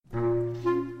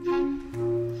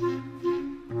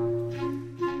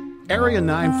Area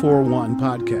 941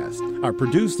 podcasts are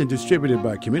produced and distributed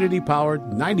by community-powered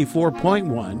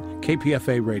 94.1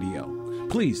 KPFA Radio.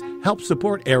 Please help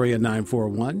support Area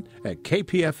 941 at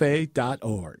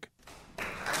kpfa.org.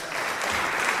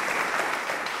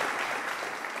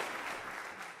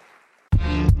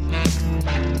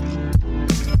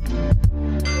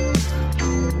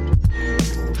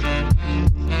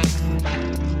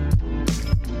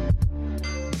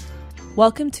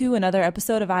 Welcome to another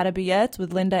episode of Arabiyat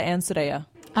with Linda and Suraya.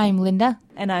 I'm Linda.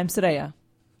 And I'm Suraya.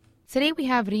 Today we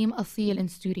have Reem Asil in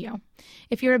studio.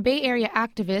 If you're a Bay Area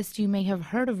activist, you may have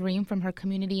heard of Reem from her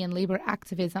community and labor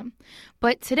activism.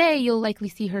 But today you'll likely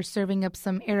see her serving up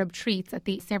some Arab treats at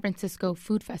the San Francisco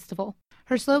Food Festival.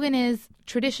 Her slogan is,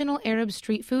 traditional Arab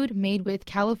street food made with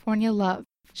California love.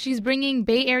 She's bringing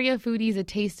Bay Area foodies a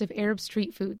taste of Arab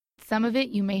street food. Some of it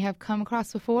you may have come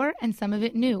across before and some of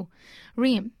it new.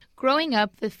 Reem, growing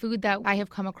up, the food that I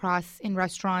have come across in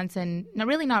restaurants, and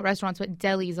really not restaurants, but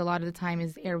delis a lot of the time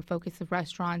is Arab focus of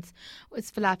restaurants,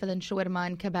 was falafel and shawarma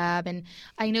and kebab. And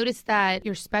I noticed that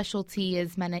your specialty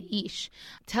is manaish.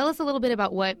 Tell us a little bit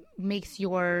about what makes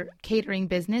your catering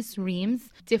business, Reem's,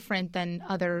 different than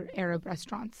other Arab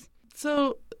restaurants.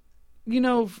 So,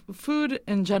 food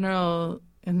in general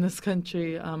in this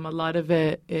country, a lot of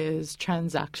it is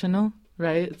transactional,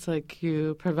 right? It's like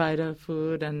you provide a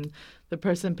food and the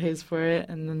person pays for it,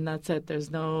 and then that's it. There's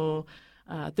no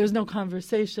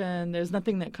conversation. There's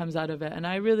nothing that comes out of it. And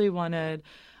I really wanted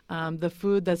the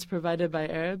food that's provided by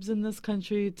Arabs in this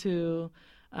country to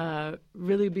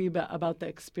really be about the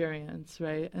experience,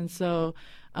 right? And so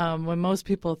when most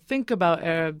people think about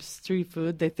Arab street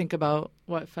food, they think about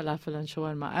what falafel and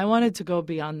shawarma. I wanted to go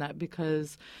beyond that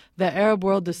because the Arab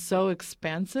world is so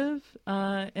expansive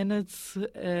in its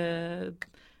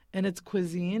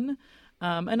cuisine.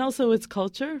 And also its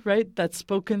culture, right, that's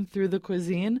spoken through the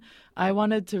cuisine. I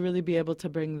wanted to really be able to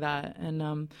bring that.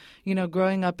 And,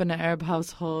 growing up in an Arab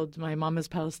household, my mom is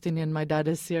Palestinian, my dad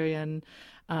is Syrian.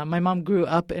 My mom grew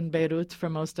up in Beirut for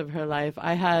most of her life.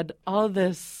 I had all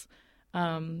this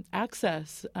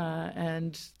access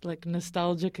and like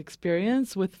nostalgic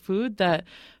experience with food that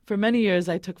for many years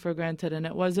I took for granted. And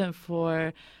it wasn't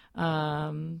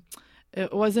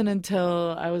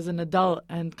until I was an adult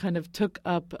and kind of took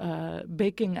up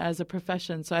baking as a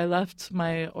profession. So I left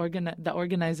the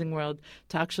organizing world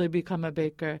to actually become a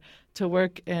baker, to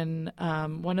work in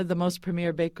one of the most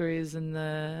premier bakeries in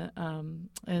the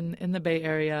Bay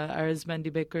Area,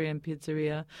 Arizmendi Bakery and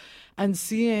Pizzeria, and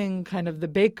seeing kind of the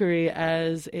bakery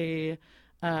as a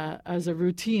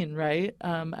routine, right?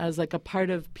 As like a part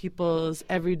of people's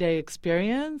everyday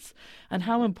experience, and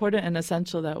how important and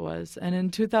essential that was. And in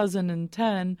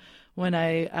 2010, when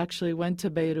I actually went to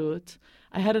Beirut,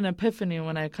 I had an epiphany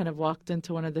when I kind of walked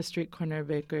into one of the street corner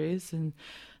bakeries and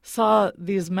saw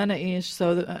these manaish.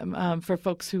 So for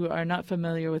folks who are not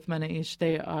familiar with manaish,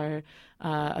 they are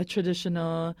a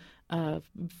traditional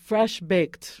fresh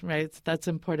baked, right? That's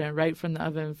important, right from the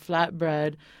oven, flat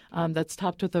bread that's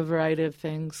topped with a variety of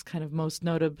things, kind of most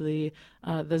notably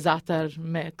the za'atar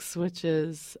mix, which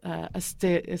is a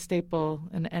staple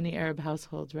in any Arab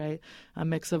household, right? A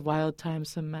mix of wild thyme,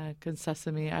 sumac, and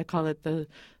sesame. I call it the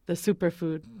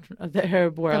superfood of the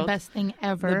Arab world. The best thing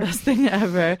ever. The best thing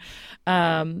ever.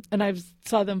 And I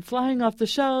saw them flying off the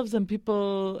shelves and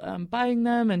people buying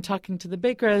them and talking to the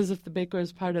baker as if the baker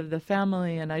is part of the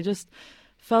family. And I just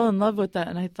fell in love with that.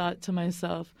 And I thought to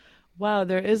myself, wow,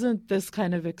 there isn't this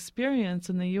kind of experience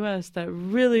in the U.S. that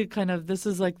really this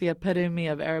is like the epitome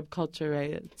of Arab culture,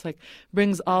 right? It's like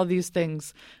brings all these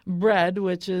things. Bread,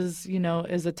 which is,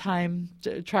 is a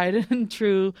tried and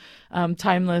true,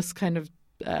 timeless kind of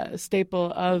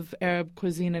staple of Arab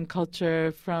cuisine and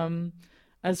culture from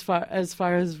as far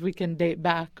as we can date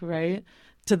back, right,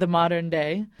 to the modern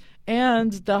day.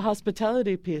 And the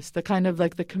hospitality piece, the kind of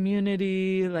like the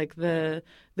community, like the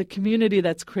community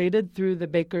that's created through the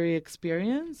bakery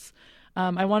experience.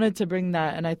 I wanted to bring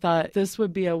that, and I thought this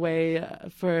would be a way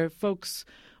for folks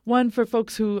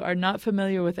who are not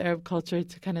familiar with Arab culture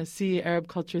to kind of see Arab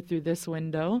culture through this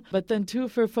window. But then two,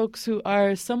 for folks who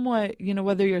are somewhat,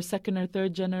 whether you're second or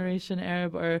third generation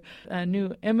Arab or a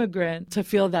new immigrant, to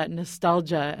feel that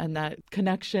nostalgia and that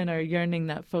connection or yearning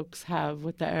that folks have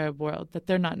with the Arab world that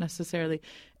they're not necessarily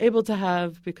able to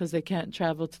have because they can't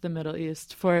travel to the Middle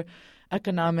East for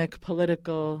economic,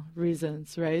 political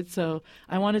reasons, right? So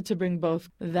I wanted to bring both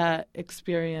that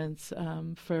experience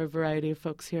for a variety of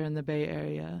folks here in the Bay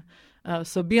Area.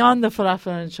 So beyond the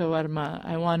falafel and shawarma,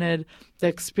 I wanted the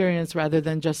experience rather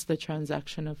than just the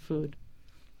transaction of food.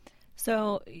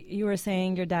 So you were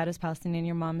saying your dad is Palestinian,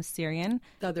 your mom is Syrian.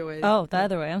 The other way. Oh, the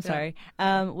other way. I'm sorry.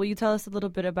 Will you tell us a little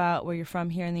bit about where you're from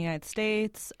here in the United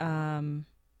States?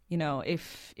 You know,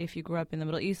 if you grew up in the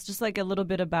Middle East, just like a little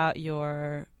bit about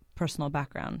your personal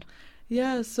background.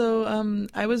 Yeah, so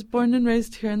I was born and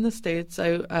raised here in the States.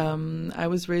 I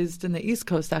was raised in the East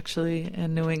Coast, actually,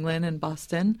 in New England, in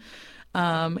Boston.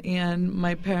 And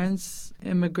my parents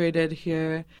immigrated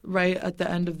here right at the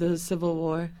end of the Civil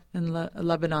War in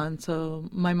Lebanon. So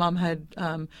my mom had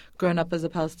grown up as a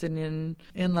Palestinian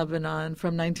in Lebanon.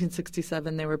 From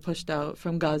 1967, they were pushed out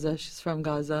from Gaza. She's from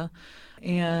Gaza.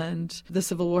 And the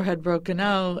Civil War had broken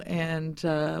out, and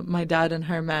my dad and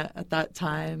her met at that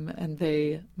time, and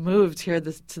they moved here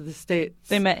to the States.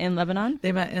 They met in Lebanon?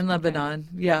 They met in Lebanon,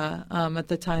 yeah. At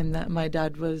the time that my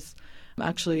dad was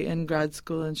actually in grad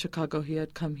school in Chicago. He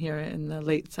had come here in the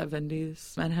late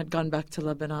 70s and had gone back to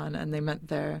Lebanon, and they met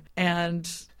there.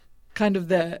 And kind of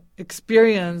the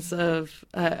experience of,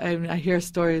 I hear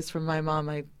stories from my mom.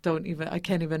 I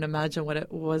can't even imagine what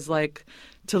it was like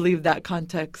to leave that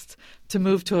context, to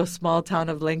move to a small town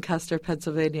of Lancaster,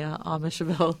 Pennsylvania,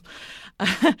 Amishville,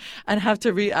 and have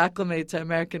to reacclimate to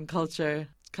American culture,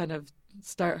 kind of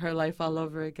start her life all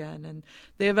over again. And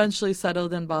they eventually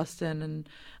settled in Boston, and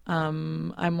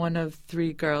I'm one of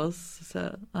three girls,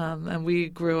 and we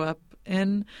grew up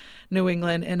in New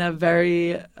England in a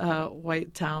very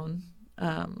white town.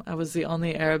 I was the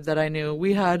only Arab that I knew.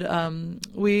 We had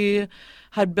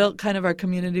built kind of our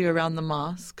community around the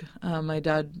mosque. My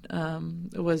dad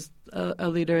was a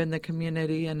leader in the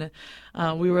community, and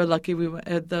we were lucky.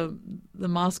 The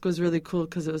mosque was really cool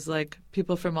because it was like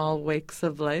people from all walks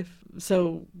of life.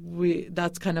 So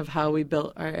that's kind of how we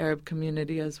built our Arab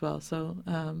community as well. So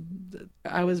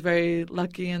I was very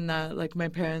lucky in that, like, my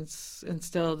parents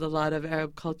instilled a lot of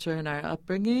Arab culture in our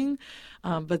upbringing,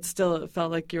 but still it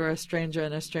felt like you were a stranger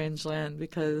in a strange land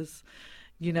because,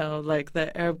 you know, like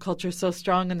the Arab culture is so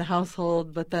strong in the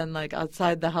household, but then like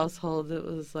outside the household it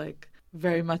was like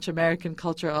very much American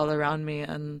culture all around me.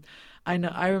 And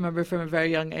I remember from a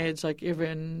very young age, like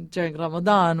even during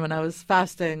Ramadan when I was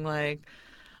fasting, like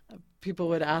people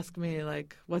would ask me,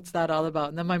 like, what's that all about?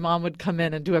 And then my mom would come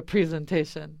in and do a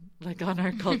presentation, like, on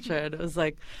our culture. And it was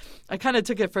like, I kind of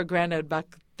took it for granted back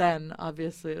then.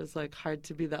 Obviously, it was, like, hard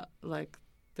to be the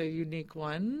unique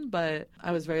one. But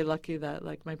I was very lucky that,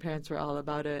 like, my parents were all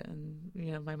about it. And,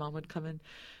 you know, my mom would come and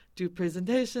do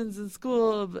presentations in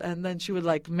school. And then she would,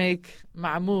 like, make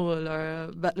ma'moul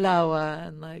or baklawa.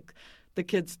 And, like, the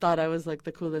kids thought I was, like,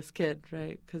 the coolest kid,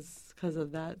 right? Because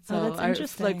of that. So that's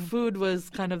interesting. Like, food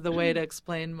was kind of the way to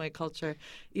explain my culture,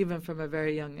 even from a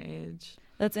very young age.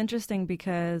 That's interesting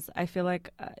because I feel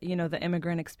like, the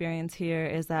immigrant experience here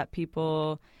is that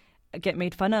people get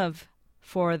made fun of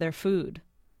for their food.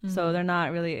 Mm-hmm. So they're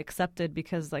not really accepted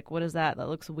because, like, what is that? That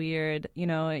looks weird. You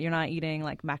know, you're not eating,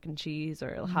 like, mac and cheese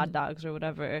or hot dogs or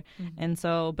whatever. Mm-hmm. And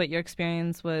so, but your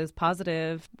experience was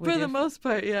positive. For the most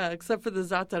part, yeah, except for the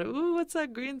za'atar. Ooh, what's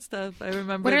that green stuff? I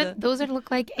remember those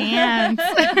look like ants.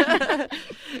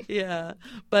 Yeah.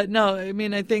 But no, I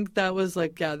mean, I think that was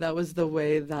like, that was the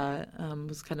way that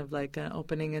was kind of like an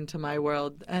opening into my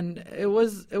world. And it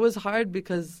was hard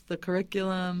because the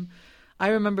curriculum, I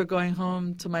remember going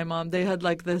home to my mom. They had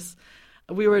like this,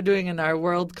 we were doing in our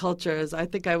world cultures. I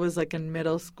think I was like in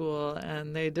middle school,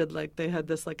 and they had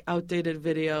this like outdated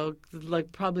video,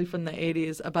 like probably from the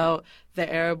 80s, about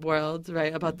the Arab world,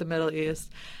 right, about the Middle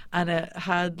East. And it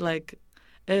had like,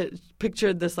 it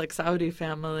pictured this like Saudi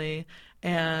family.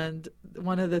 And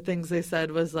one of the things they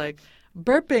said was like,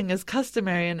 burping is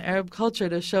customary in Arab culture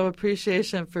to show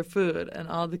appreciation for food. And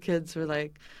all the kids were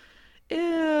like,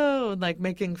 ew, like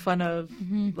making fun of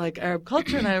like Arab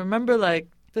culture. And I remember like,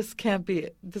 this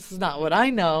is not what I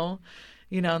know,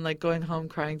 and like going home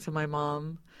crying to my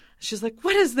mom. She's like,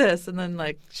 what is this? And then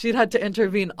like she'd had to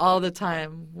intervene all the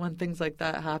time when things like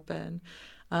that happen.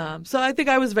 So I think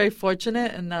I was very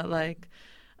fortunate in that, like,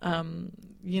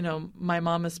 my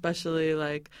mom especially,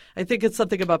 like, I think it's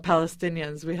something about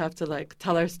Palestinians. We have to like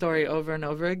tell our story over and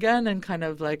over again and kind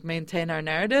of like maintain our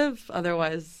narrative.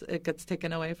 Otherwise it gets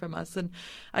taken away from us. And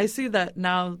I see that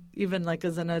now, even like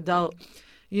as an adult,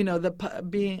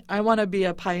 I want to be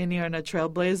a pioneer and a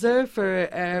trailblazer for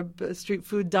Arab street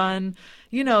food done.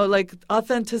 Like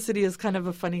authenticity is kind of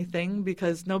a funny thing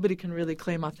because nobody can really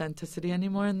claim authenticity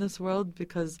anymore in this world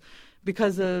because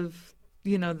of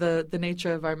the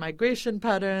nature of our migration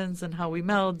patterns and how we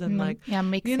meld and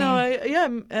mixing. I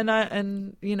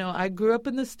grew up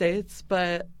in the States,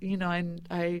 but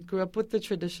I grew up with the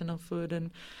traditional food,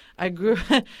 and I grew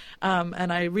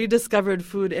and I rediscovered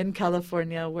food in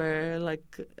California, where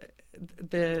like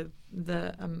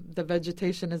the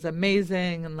vegetation is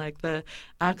amazing, and like the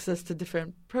access to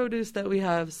different produce that we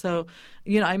have. So,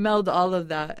 I meld all of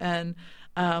that. And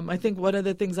I think one of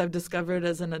the things I've discovered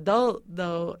as an adult,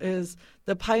 though, is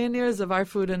the pioneers of our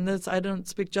food, and this, I don't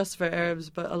speak just for Arabs,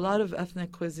 but a lot of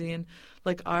ethnic cuisine,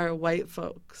 like, are white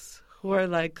folks who are,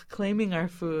 like, claiming our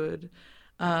food.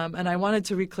 And I wanted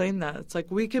to reclaim that. It's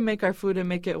like we can make our food and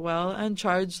make it well and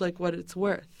charge, like, what it's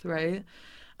worth, right?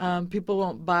 People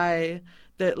won't buy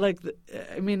that, like,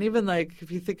 even, like,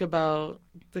 if you think about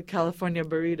the California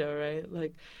burrito, right?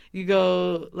 Like, you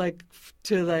go, like,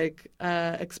 to, like,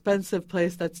 expensive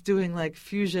place that's doing, like,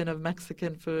 fusion of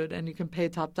Mexican food, and you can pay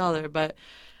top dollar. But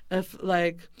if,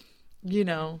 like,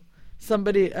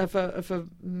 if a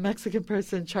Mexican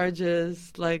person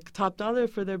charges, like, top dollar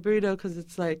for their burrito because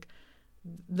it's, like,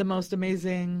 the most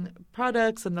amazing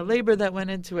products and the labor that went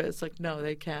into it, it's like, no,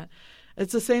 they can't.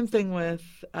 It's the same thing with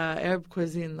Arab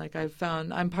cuisine. Like, I've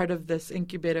found, I'm part of this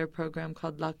incubator program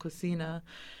called La Cocina,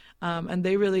 and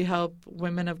they really help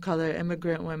women of color,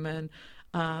 immigrant women,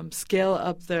 scale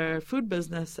up their food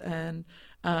business and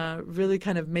really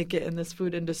kind of make it in this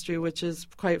food industry, which is,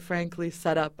 quite frankly,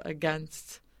 set up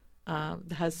against,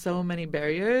 has so many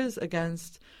barriers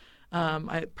against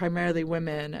primarily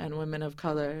women and women of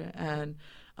color. And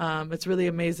it's really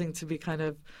amazing to be kind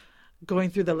of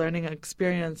going through the learning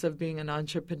experience of being an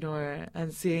entrepreneur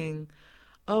and seeing,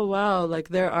 oh, wow, like,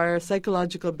 there are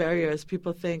psychological barriers.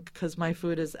 People think because my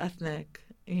food is ethnic,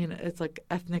 it's like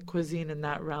ethnic cuisine in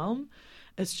that realm.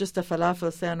 It's just a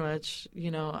falafel sandwich,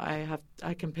 I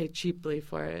can pay cheaply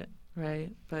for it, right?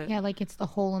 But yeah, like, it's the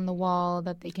hole in the wall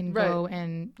that they can go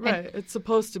and... Right, it's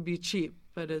supposed to be cheap.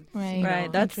 But it's right.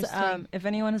 That's if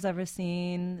anyone has ever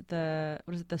seen the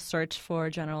Search for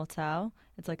General Tao.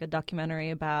 It's like a documentary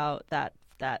about that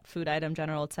food item,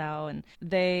 General Tao, and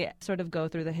they sort of go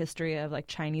through the history of, like,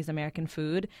 Chinese American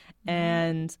food. Mm-hmm.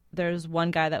 And there's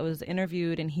one guy that was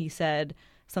interviewed, and he said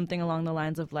something along the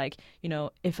lines of, like,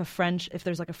 if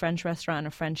there's like a French restaurant,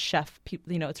 a French chef,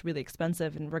 it's really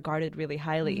expensive and regarded really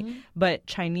highly, mm-hmm. but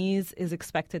Chinese is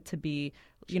expected to be,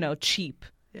 cheap.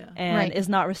 Yeah. And is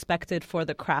not respected for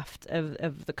the craft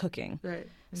of the cooking. Right.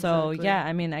 Exactly. So, yeah,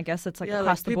 I guess it's, like,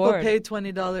 across the board. People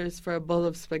pay $20 for a bowl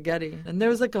of spaghetti. And there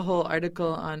was, like, a whole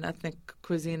article on ethnic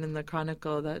cuisine in the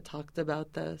Chronicle that talked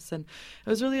about this. And it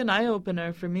was really an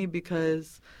eye-opener for me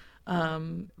because,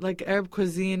 like, Arab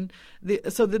cuisine,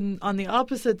 on the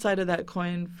opposite side of that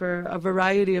coin, for a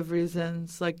variety of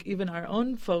reasons, like, even our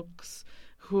own folks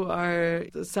who are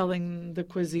selling the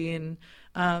cuisine,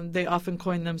 they often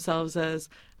coin themselves as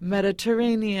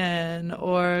Mediterranean,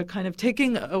 or kind of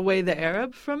taking away the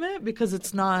Arab from it because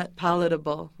it's not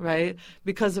palatable, right?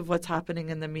 Because of what's happening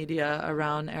in the media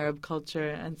around Arab culture.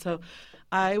 And so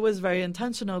I was very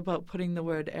intentional about putting the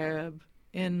word Arab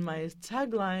in my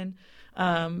tagline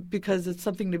because it's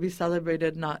something to be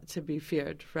celebrated, not to be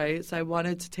feared, right? So I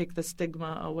wanted to take the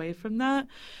stigma away from that.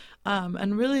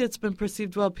 And really, it's been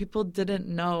perceived well. People didn't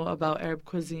know about Arab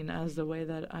cuisine as the way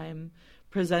that I'm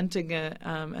presenting it,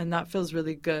 and that feels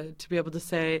really good to be able to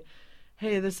say,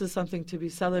 hey, this is something to be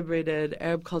celebrated.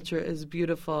 Arab culture is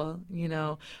beautiful.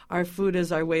 Our food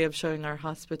is our way of showing our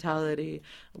hospitality.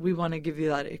 We want to give you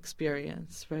that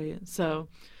experience, right? So,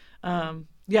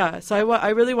 so I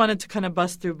really wanted to kind of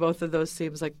bust through both of those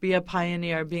themes, like be a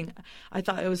pioneer. I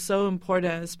thought it was so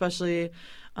important, especially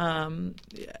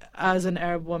as an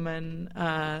Arab woman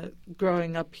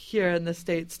growing up here in the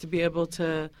States, to be able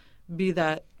to be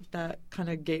that kind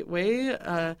of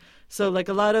gateway. So, like,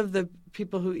 a lot of the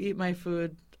people who eat my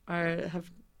food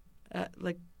have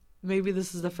maybe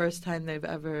this is the first time they've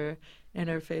ever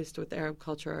interfaced with Arab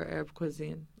culture or Arab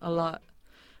cuisine. A lot.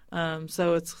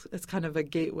 So it's kind of a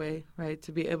gateway, right,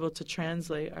 to be able to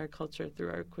translate our culture through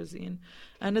our cuisine.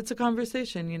 And it's a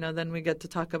conversation, then we get to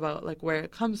talk about, like, where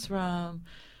it comes from,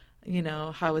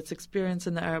 how it's experienced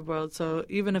in the Arab world. So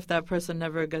even if that person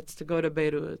never gets to go to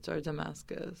Beirut or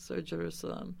Damascus or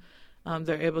Jerusalem,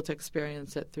 they're able to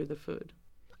experience it through the food.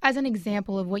 As an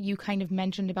example of what you kind of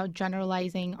mentioned about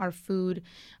generalizing our food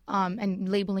and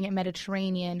labeling it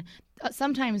Mediterranean,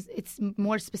 sometimes it's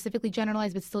more specifically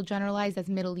generalized, but still generalized as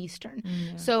Middle Eastern.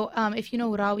 Yeah. So if you know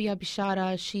Rawia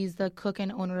Bishara, she's the cook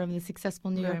and owner of the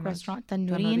successful New York restaurant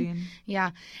Tannourine.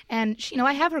 Yeah. And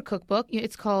I have her cookbook.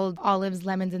 It's called Olives,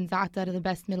 Lemons, and Za'atar, the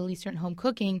best Middle Eastern home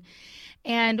cooking.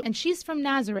 And she's from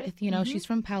Nazareth, mm-hmm. She's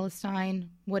from Palestine,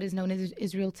 what is known as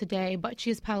Israel today, but she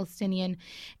is Palestinian.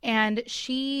 And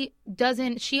she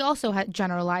also had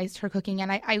generalized her cooking.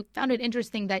 And I found it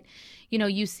interesting that,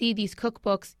 you see these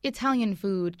cookbooks, it's how Italian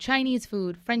food, Chinese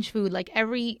food, French food. Like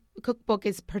every cookbook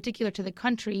is particular to the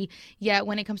country. Yet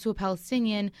when it comes to a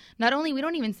Palestinian, not only, we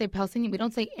don't even say Palestinian, we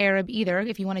don't say Arab either.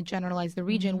 If you want to generalize the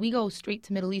region, we go straight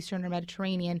to Middle Eastern or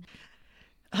Mediterranean.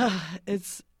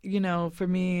 It's, for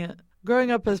me,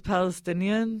 growing up as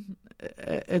Palestinian,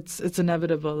 it's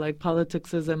inevitable. Like,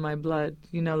 politics is in my blood.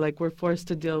 Like, we're forced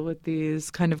to deal with these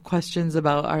kind of questions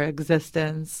about our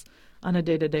existence on a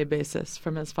day-to-day basis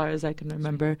from as far as I can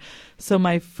remember. So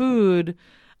my food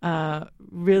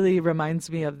really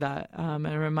reminds me of that, and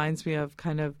it reminds me of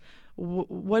kind of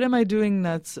what am I doing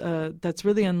that's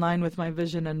really in line with my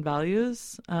vision and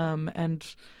values,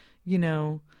 and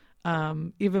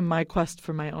even my quest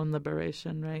for my own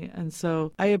liberation, right? And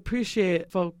so I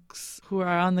appreciate folks who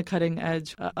are on the cutting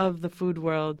edge of the food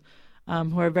world,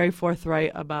 who are very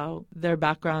forthright about their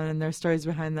background and their stories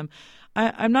behind them.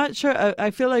 I'm not sure.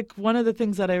 I feel like one of the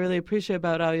things that I really appreciate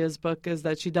about Alia's book is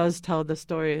that she does tell the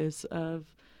stories of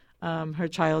her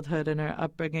childhood and her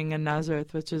upbringing in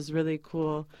Nazareth, which is really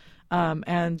cool.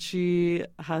 And she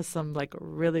has some like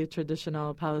really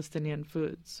traditional Palestinian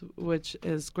foods, which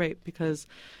is great because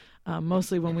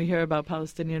mostly when we hear about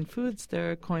Palestinian foods,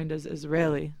 they're coined as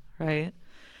Israeli, right?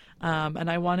 And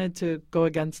I wanted to go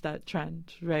against that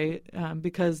trend, right?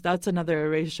 Because that's another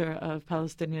erasure of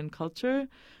Palestinian culture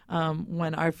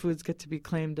when our foods get to be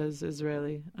claimed as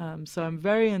Israeli. So I'm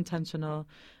very intentional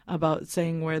about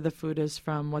saying where the food is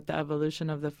from, what the evolution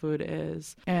of the food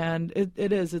is. And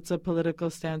it's a political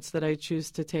stance that I choose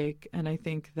to take. And I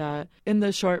think that in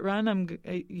the short run,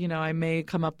 I may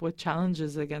come up with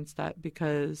challenges against that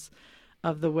because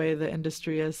of the way the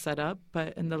industry is set up,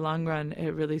 but in the long run,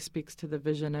 it really speaks to the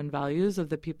vision and values of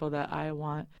the people that I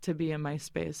want to be in my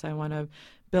space. I want to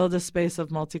build a space of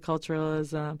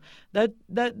multiculturalism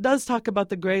that does talk about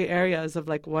the gray areas of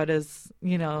like what is,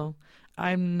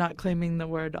 I'm not claiming the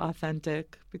word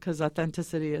authentic because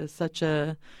authenticity is such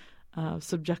a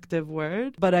subjective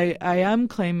word, but I am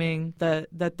claiming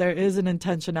that there is an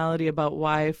intentionality about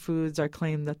why foods are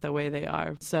claimed the way they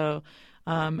are. So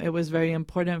it was very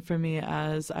important for me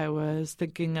as I was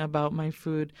thinking about my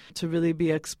food to really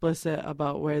be explicit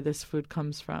about where this food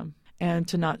comes from and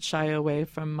to not shy away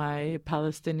from my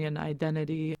Palestinian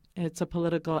identity. It's a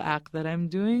political act that I'm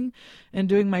doing and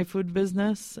doing my food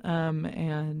business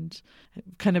and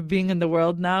kind of being in the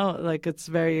world now. Like it's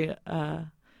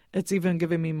even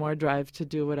giving me more drive to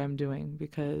do what I'm doing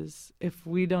because if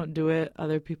we don't do it,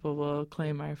 other people will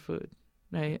claim our food.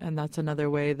 Right, and that's another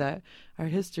way that our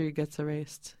history gets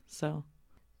erased. So,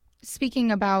 speaking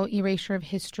about erasure of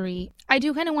history, I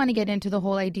do kind of want to get into the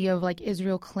whole idea of like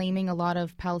Israel claiming a lot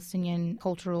of Palestinian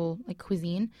cultural like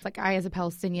cuisine. Like I, as a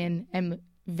Palestinian, am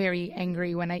very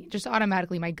angry when I just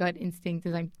automatically my gut instinct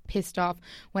is I'm pissed off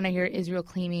when I hear Israel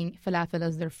claiming falafel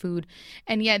as their food,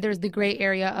 and yet there's the gray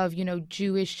area of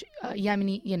Jewish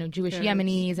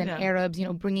Yemenis and Arabs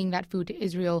bringing that food to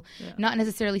Israel, not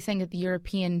necessarily saying that the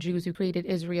European Jews who created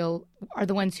Israel are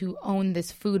the ones who own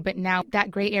this food, but now that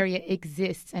gray area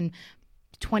exists and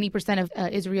 20%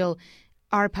 of Israel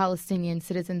are Palestinian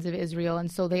citizens of Israel,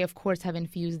 and so they of course have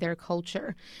infused their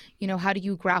culture. How do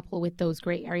you grapple with those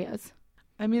gray areas?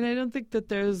 I mean, I don't think that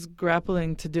there's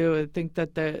grappling to do. I think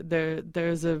that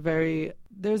there's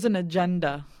an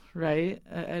agenda, right?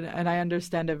 And I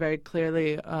understand it very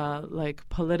clearly, like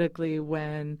politically,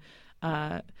 when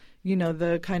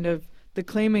the kind of the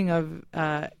claiming of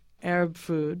Arab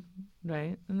food,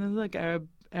 right? And then like Arab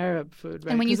food, right?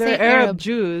 And when you say Arab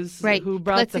Jews, right, who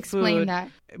brought let's the explain food.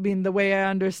 that. I mean, the way I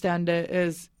understand it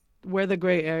is where the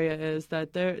gray area is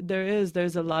that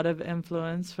there's a lot of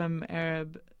influence from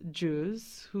Arab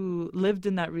Jews who lived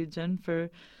in that region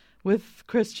with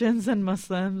Christians and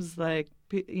Muslims, and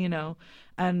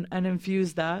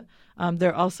infused that.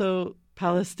 There are also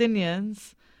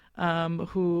Palestinians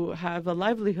who have a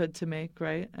livelihood to make,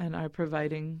 right, and are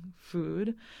providing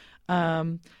food.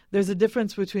 There's a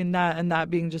difference between that and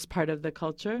that being just part of the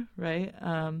culture, right?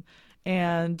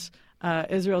 And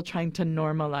Israel trying to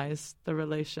normalize the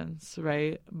relations,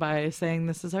 right, by saying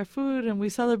this is our food and we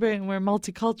celebrate and we're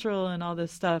multicultural and all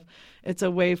this stuff. It's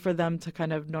a way for them to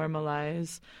kind of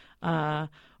normalize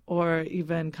or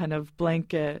even kind of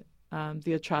blanket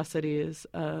the atrocities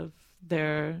of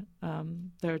their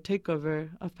takeover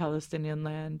of Palestinian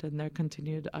land and their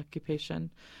continued occupation.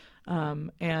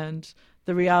 And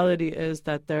the reality is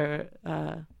that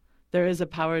there is a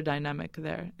power dynamic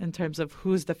there in terms of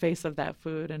who's the face of that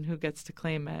food and who gets to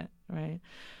claim it, right?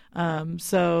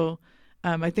 So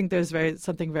I think there's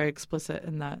something very explicit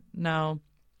in that. Now,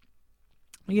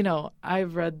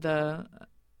 I've read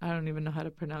I don't even know how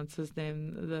to pronounce his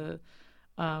name,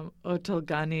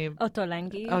 Otolgani.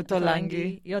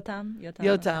 Ottolenghi. Yotam.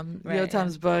 Right,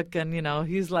 Yotam's book, and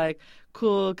he's like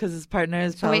cool because his partner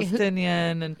is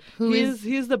Palestinian, and he's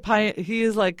the he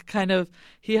is like kind of,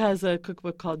 he has a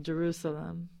cookbook called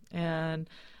Jerusalem, and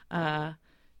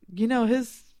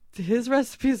his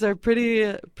recipes are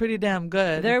pretty damn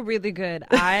good. They're really good.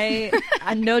 I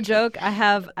no joke. I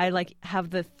have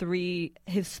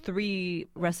his three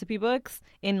recipe books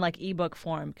in like ebook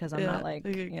form because I'm not like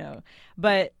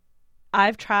but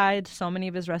I've tried so many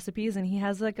of his recipes, and he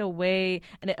has like a way,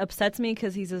 and it upsets me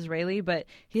because he's Israeli, but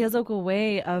he has like a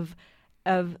way of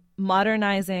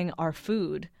modernizing our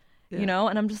food, and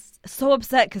I'm just so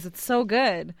upset because it's so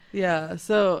good. Yeah.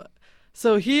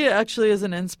 So he actually is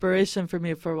an inspiration for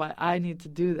me for why I need to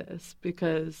do this,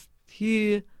 because if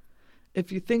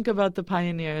you think about the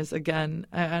pioneers again,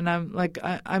 and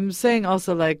I'm saying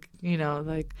also like,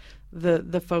 like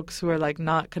the folks who are like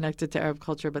not connected to Arab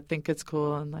culture but think it's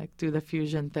cool and like do the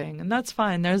fusion thing, and that's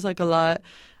fine. There's like a lot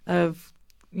of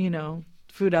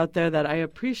food out there that I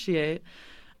appreciate,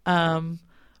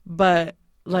 but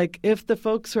like if the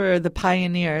folks who are the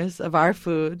pioneers of our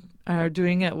food are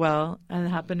doing it well and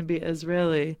happen to be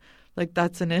Israeli, like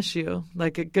that's an issue.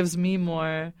 Like it gives me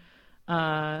more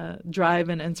drive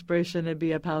and inspiration to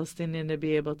be a Palestinian to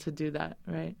be able to do that,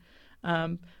 right?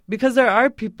 Because there are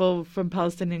people from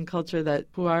Palestinian culture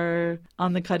who are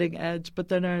on the cutting edge, but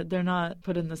they're not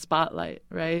put in the spotlight,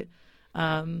 right?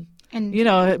 And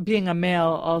being a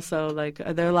male also, like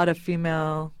there are a lot of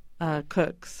female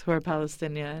cooks who are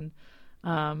Palestinian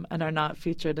and are not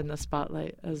featured in the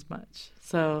spotlight as much.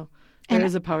 So there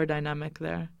is a power dynamic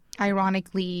there.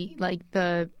 Ironically, like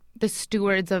the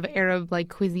stewards of Arab like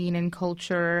cuisine and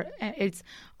culture,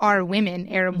 are women,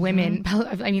 Arab women.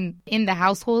 I mean, in the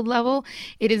household level,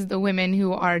 it is the women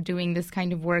who are doing this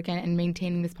kind of work and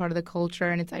maintaining this part of the culture.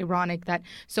 And it's ironic that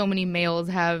so many males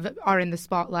are in the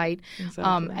spotlight.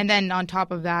 Exactly. And then on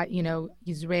top of that,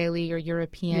 Israeli or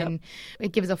European,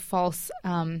 it gives a false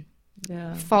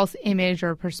image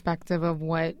or perspective of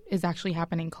what is actually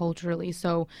happening culturally.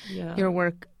 So your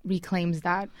work reclaims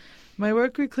that. My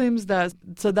work reclaims that.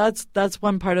 So that's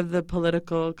one part of the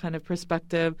political kind of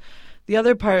perspective. The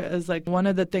other part is like one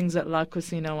of the things that La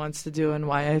Cocina wants to do, and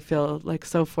why I feel like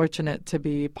so fortunate to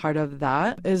be part of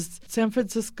that, is San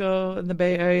Francisco and the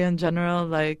Bay Area in general,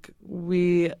 like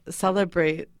we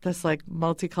celebrate this like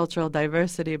multicultural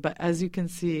diversity, but as you can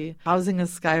see, housing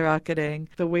is skyrocketing.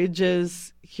 The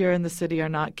wages here in the city are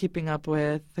not keeping up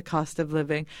with the cost of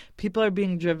living. People are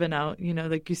being driven out,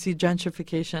 like you see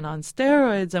gentrification on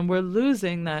steroids, and we're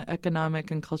losing that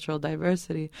economic and cultural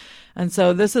diversity. And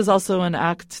so this is also an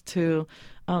act to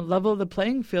level the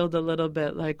playing field a little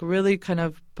bit, like really kind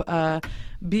of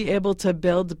be able to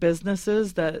build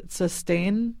businesses that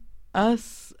sustain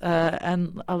us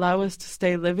and allow us to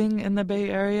stay living in the Bay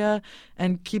Area,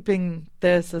 and keeping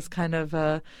this as kind of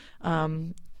a,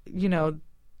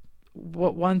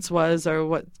 what once was, or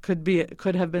what could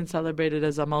have been celebrated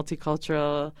as a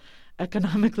multicultural,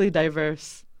 economically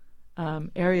diverse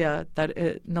area that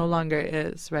it no longer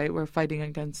is, right? We're fighting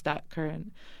against that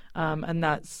current. And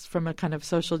that's from a kind of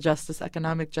social justice,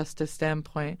 economic justice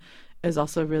standpoint is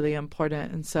also really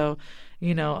important. And so,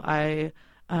 I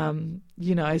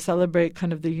celebrate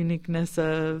kind of the uniqueness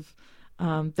of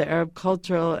the Arab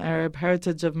cultural, Arab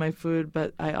heritage of my food,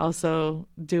 but I also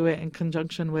do it in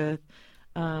conjunction with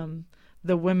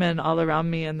the women all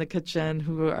around me in the kitchen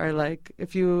who are like,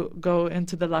 if you go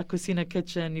into the La Cocina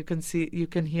kitchen, you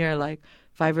can hear like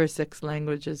 5 or 6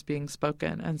 languages being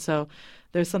spoken. And so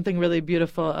there's something really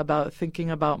beautiful about thinking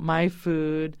about my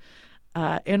food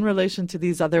in relation to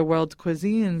these other world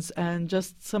cuisines, and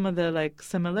just some of the like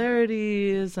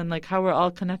similarities, and like how we're all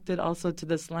connected also to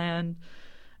this land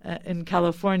in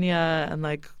California, and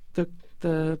like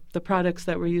the products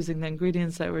that we're using, the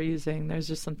ingredients that we're using. There's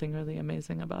just something really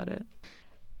amazing about it.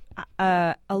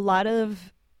 A lot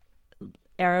of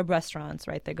Arab restaurants,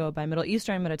 right, they go by Middle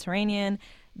Eastern, Mediterranean.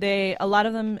 A lot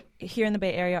of them here in the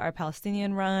Bay Area are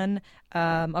Palestinian run.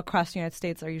 Across the United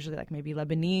States are usually like maybe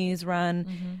Lebanese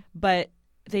run. But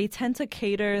they tend to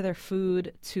cater their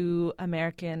food to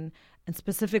American and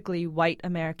specifically white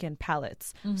American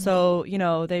palates. So,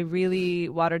 they really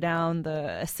water down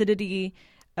the acidity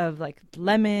of like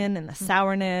lemon and the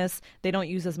sourness. They don't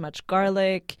use as much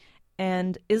garlic.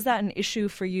 And is that an issue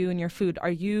for you in your food?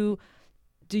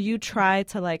 Do you try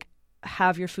to like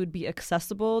have your food be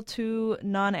accessible to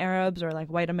non-Arabs or like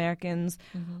white Americans?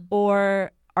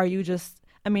 Or are you just,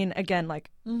 I mean, again,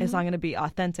 like it's not going to be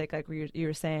authentic. Like you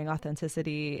were saying,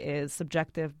 authenticity is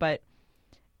subjective, but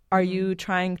are you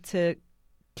trying to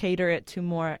cater it to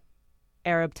more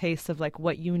Arab tastes of like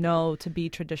what to be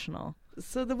traditional?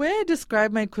 So the way I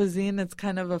describe my cuisine, it's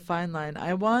kind of a fine line.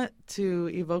 I want to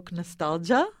evoke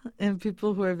nostalgia in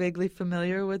people who are vaguely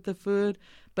familiar with the food,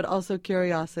 but also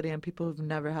curiosity in people who've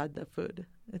never had the food.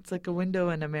 It's like a window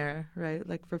and a mirror, right?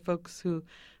 Like for folks who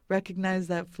recognize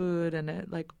that food and it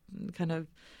like kind of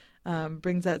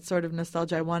brings that sort of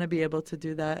nostalgia, I want to be able to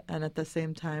do that. And at the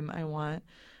same time, I want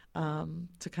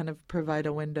to kind of provide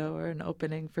a window or an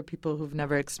opening for people who've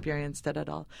never experienced it at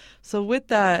all. So with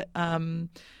that, I'm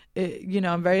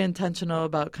very intentional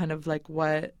about kind of like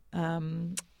what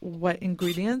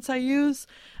ingredients I use.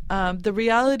 The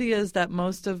reality is that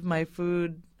most of my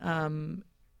food,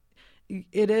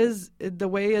 it is the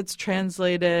way it's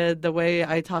translated, the way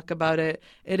I talk about it,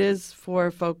 it is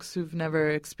for folks who've never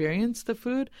experienced the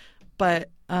food, but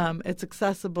it's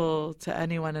accessible to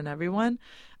anyone and everyone.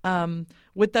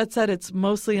 With that said, it's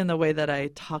mostly in the way that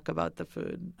I talk about the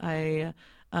food. I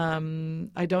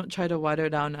don't try to water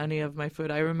down any of my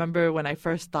food. I remember when I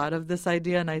first thought of this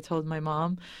idea and I told my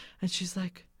mom, and she's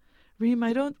like, Reem,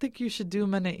 I don't think you should do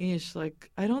manaish.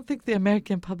 Like, I don't think the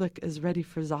American public is ready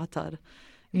for za'atar.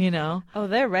 You know? Oh,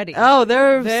 they're ready. Oh,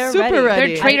 they're super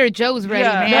ready. They're Trader Joe's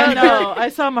ready, man. No. I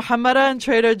saw Muhammara and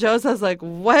Trader Joe's. I was like,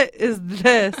 what is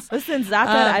this? Listen, za'atar,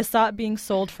 I saw it being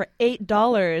sold for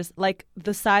 $8, like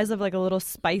the size of like a little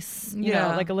spice, you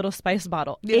know, like a little spice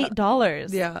bottle.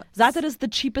 $8. Yeah. Za'atar is the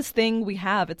cheapest thing we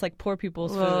have. It's like poor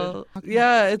people's food.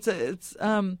 Yeah, it's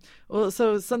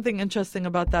so something interesting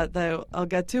about that I'll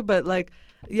get to, but like,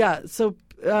 yeah, so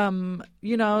I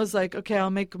was like, okay,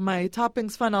 I'll make my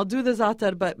toppings fun. I'll do the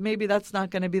za'atar, but maybe that's not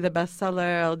going to be the best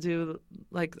seller. I'll do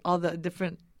like all the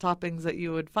different toppings that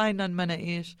you would find on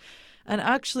manaish. And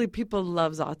actually, people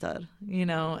love za'atar,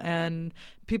 and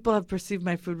people have perceived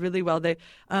my food really well. They,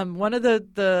 one of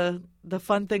the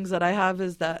fun things that I have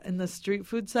is that in the street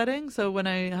food setting. So when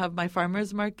I have my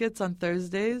farmers markets on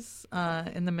Thursdays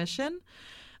in the Mission,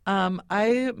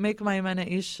 I make my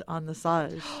manaish on the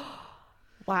saj.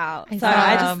 Wow.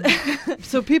 Sorry,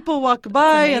 so people walk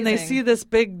by and they see this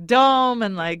big dome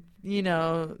and like,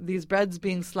 these breads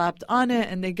being slapped on it,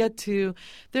 and they get to,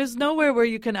 there's nowhere where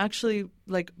you can actually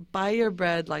like buy your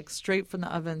bread like straight from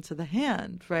the oven to the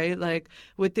hand, right? Like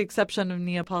with the exception of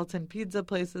Neapolitan pizza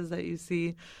places that you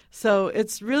see. So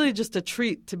it's really just a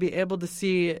treat to be able to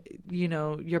see,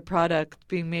 your product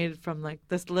being made from like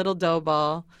this little dough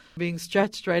ball being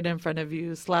stretched right in front of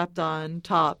you, slapped on,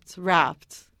 topped,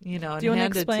 wrapped. And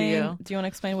handed to you. Do you want to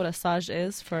explain what a saj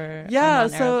is for? Yeah,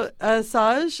 so a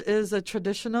saj is a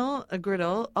traditional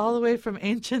griddle all the way from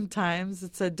ancient times.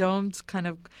 It's a domed kind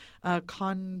of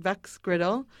convex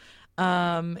griddle,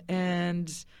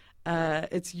 and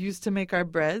it's used to make our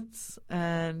breads.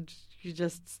 And you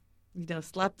just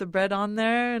slap the bread on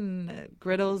there, and it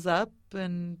griddles up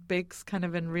and bakes kind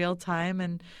of in real time.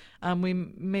 And we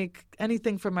make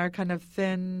anything from our kind of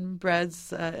thin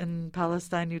breads. In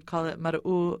Palestine, you'd call it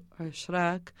mar'u or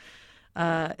shrak.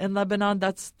 In Lebanon,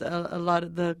 that's a lot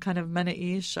of the kind of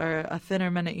manaish are a thinner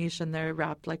manaish, and they're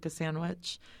wrapped like a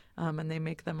sandwich, and they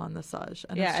make them on the saj.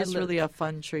 And it's just really a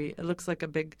fun treat. It looks like a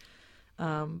big,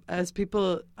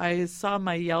 I saw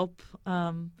my Yelp,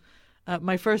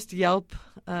 my first Yelp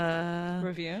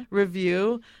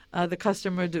review. The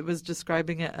customer was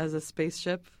describing it as a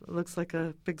spaceship. It looks like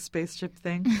a big spaceship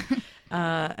thing.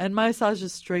 And my saj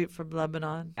is straight from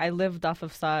Lebanon. I lived off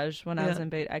of saj when I was in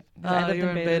Beirut. I lived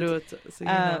in Beirut.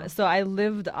 So I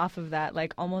lived off of that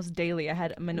like almost daily. I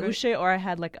had manouche or I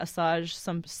had like a saj,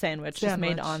 some sandwich just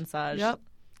made on saj. Yep,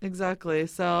 exactly.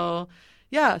 So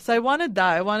yeah, so I wanted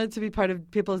that. I wanted to be part of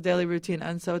people's daily routine.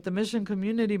 And so at the Mission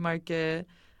Community Market,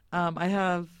 I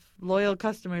have loyal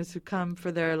customers who come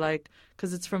for their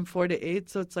because it's from 4 to 8,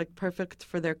 so it's like perfect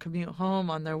for their commute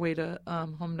home on their way to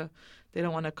home. They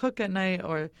don't want to cook at night,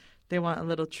 or they want a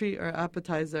little treat or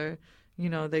appetizer.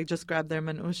 They just grab their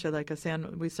manouche like a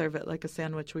sandwich. We serve it like a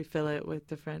sandwich. We fill it with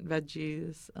different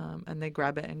veggies, and they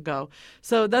grab it and go.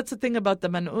 So that's the thing about the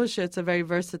manouche. It's a very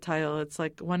versatile. It's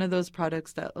like one of those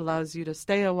products that allows you to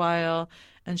stay a while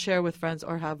and share with friends,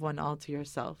 or have one all to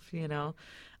yourself.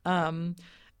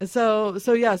 So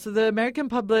the American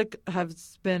public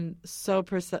has been so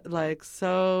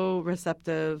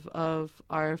receptive of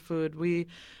our food. We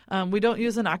don't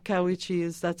use an Akawi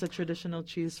cheese. That's a traditional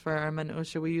cheese for our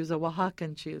manouche. We use a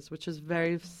Oaxacan cheese, which is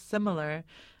very similar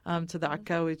to the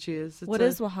Akawi cheese. What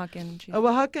is Oaxacan cheese?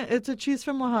 It's a cheese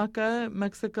from Oaxaca,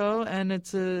 Mexico, and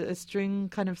it's a string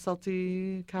kind of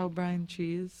salty cow brine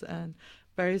cheese, and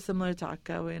very similar to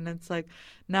Akawi. And it's like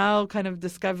now kind of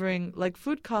discovering like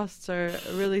food costs are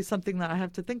really something that I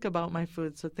have to think about my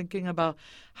food. So thinking about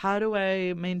how do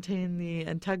I maintain the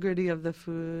integrity of the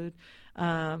food,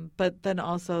 but then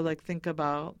also like think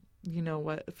about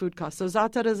what food costs. So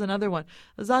za'atar is another one.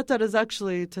 Za'atar is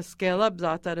actually, to scale up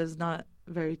za'atar is not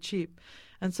very cheap.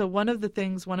 And so one of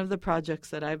the projects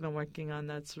that I've been working on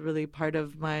that's really part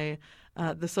of my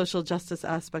the social justice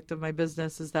aspect of my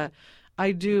business is that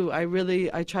I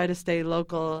try to stay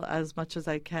local as much as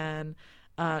I can.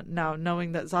 Now,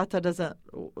 knowing that za'atar doesn't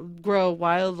grow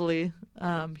wildly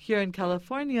here in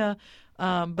California,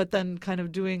 but then kind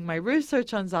of doing my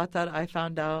research on za'atar, I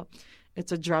found out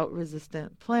it's a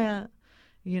drought-resistant plant.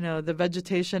 The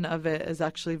vegetation of it is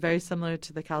actually very similar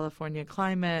to the California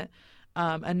climate.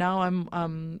 And now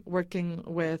I'm working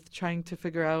with trying to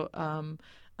figure out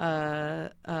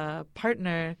a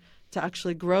partner to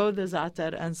actually grow the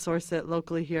za'atar and source it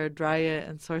locally here, dry it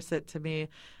and source it to me,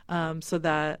 so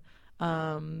that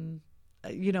even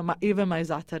my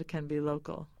za'atar can be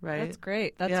local, right? That's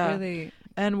great. That's really.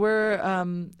 And we're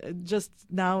just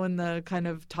now in the kind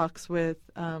of talks with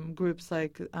groups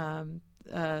like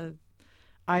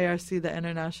IRC, the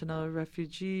International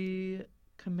Refugee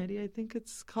Committee, I think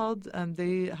it's called, and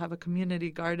they have a community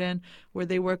garden where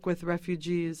they work with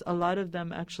refugees. A lot of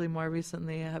them actually more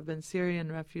recently have been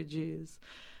Syrian refugees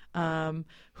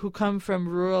who come from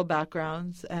rural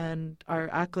backgrounds and are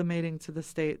acclimating to the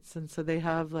States. And so they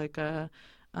have like a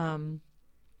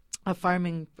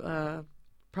farming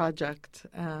project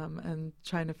and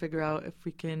trying to figure out if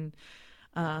we can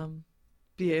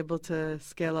be able to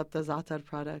scale up the za'atar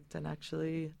product and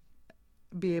actually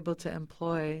be able to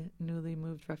employ newly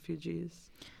moved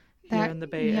refugees here in the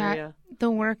Bay Area. The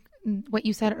work, what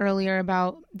you said earlier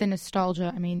about the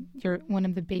nostalgia, I mean, you're one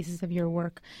of the bases of your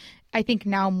work, I think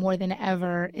now more than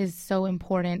ever is so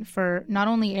important for not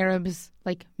only Arabs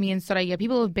like me and Soraya,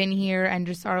 people who have been here and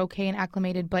just are okay and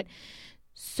acclimated, but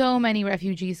so many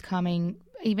refugees coming.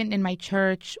 Even in my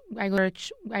church, I go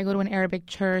to an Arabic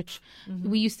church. Mm-hmm.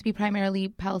 We used to be primarily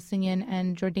Palestinian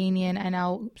and Jordanian, and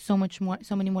now so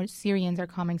many more Syrians are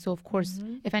coming. So, of course,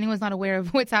 if anyone's not aware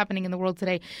of what's happening in the world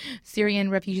today, Syrian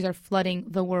refugees are flooding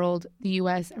the world, the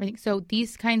U.S., everything. So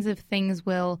these kinds of things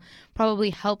will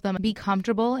probably help them be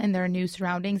comfortable in their new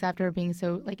surroundings after being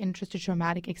so in such a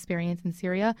traumatic experience in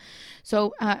Syria.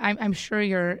 So I'm sure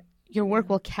your work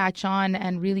will catch on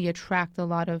and really attract a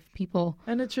lot of people.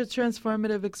 And it's a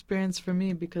transformative experience for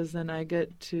me because then I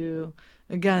get to,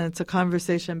 again, it's a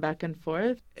conversation back and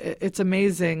forth. It's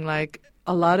amazing. Like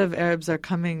a lot of Arabs are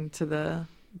coming to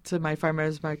my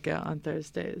farmers market on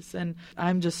Thursdays. And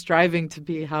I'm just striving to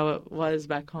be how it was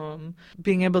back home,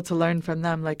 being able to learn from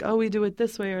them, like, oh, we do it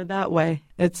this way or that way.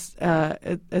 It's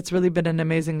really been an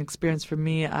amazing experience for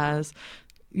me as,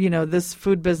 this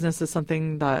food business is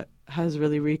something that has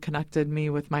really reconnected me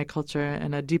with my culture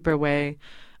in a deeper way.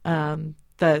 My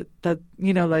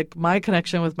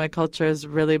connection with my culture has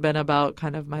really been about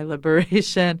kind of my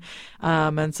liberation.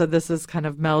 And so this is kind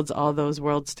of melds all those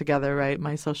worlds together, right?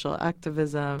 My social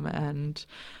activism and,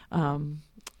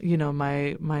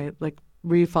 my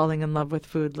re-falling in love with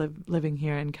food, living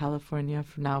here in California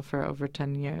for over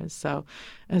 10 years. So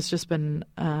it's just been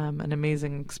an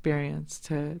amazing experience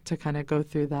to kind of go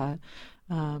through that.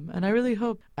 And I really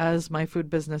hope as my food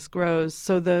business grows,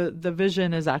 so the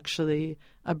vision is actually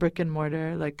a brick and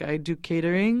mortar. Like I do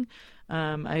catering,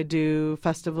 I do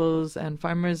festivals and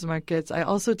farmers markets. I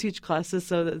also teach classes.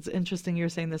 So it's interesting you're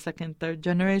saying the second, third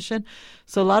generation.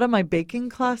 So a lot of my baking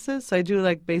classes, so I do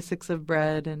like basics of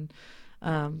bread and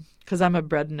because I'm a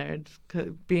bread nerd,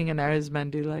 being an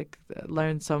Arizmendi,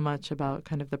 learn so much about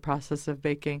kind of the process of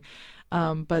baking.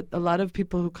 But a lot of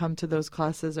people who come to those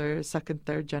classes are second,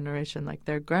 third generation, like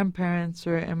their grandparents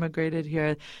were immigrated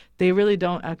here. They really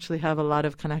don't actually have a lot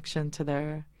of connection to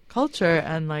their culture.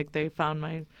 And they found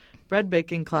my bread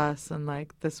baking class and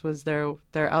this was their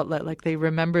outlet. Like they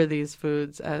remember these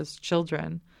foods as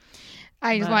children.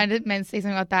 I just wanted to say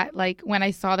something about that. When I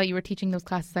saw that you were teaching those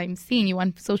classes, I'm seeing you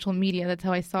on social media. That's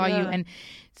how I saw you. And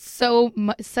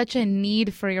such a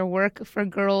need for your work for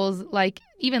girls,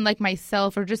 even like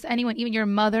myself or just anyone, even your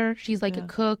mother. She's a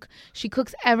cook. She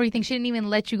cooks everything. She didn't even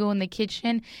let you go in the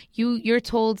kitchen. You're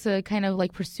told to kind of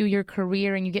pursue your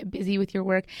career and you get busy with your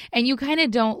work and you kind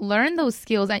of don't learn those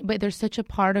skills, but they're such a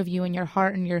part of you and your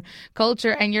heart and your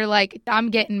culture. And you're like, I'm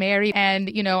getting married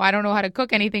and, I don't know how to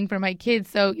cook anything for my kids.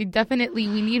 So we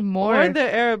need more. Or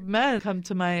the Arab men come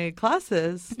to my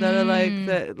classes that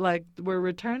are we're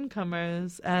return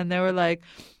comers and they were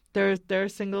they're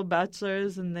single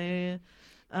bachelors and they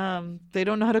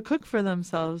don't know how to cook for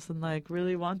themselves and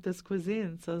really want this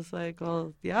cuisine. So it's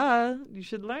well, yeah, you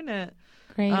should learn it.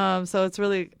 Great. So it's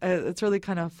really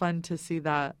kind of fun to see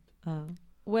that.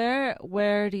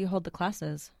 Where do you hold the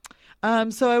classes?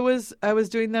 So I was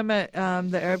doing them at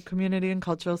the Arab Community and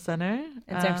Cultural Center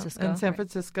In San Francisco. In San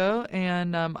Francisco,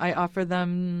 and I offer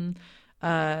them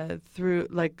through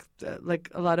like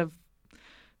a lot of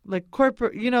like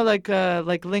corporate, like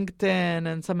LinkedIn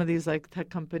and some of these like tech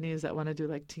companies that want to do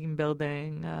like team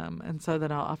building, and so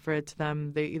then I'll offer it to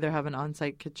them. They either have an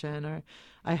on-site kitchen or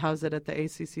I house it at the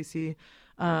ACCC.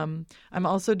 I'm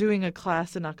also doing a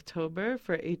class in October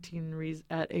for 18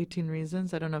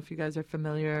 Reasons. I don't know if you guys are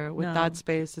familiar with that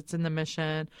space. It's in the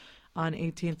Mission on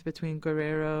 18th between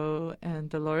Guerrero and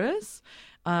Dolores.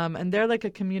 And they're like a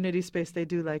community space. They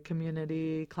do like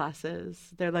community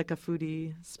classes. They're like a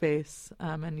foodie space,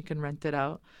 and you can rent it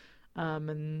out.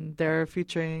 And they're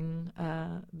featuring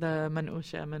the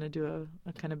manusha. I'm going to do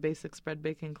a kind of basic spread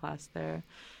baking class there.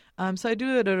 So I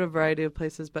do it at a variety of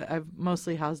places, but I've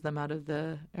mostly housed them out of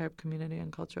the Arab Community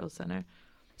and Cultural Center.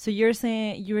 So you were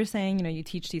saying, you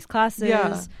teach these classes.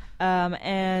 Yeah.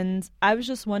 And I was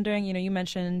just wondering, you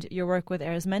mentioned your work with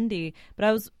Arizmendi,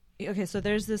 but so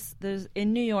there's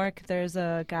in New York, there's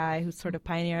a guy who's sort of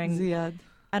pioneering. Ziad.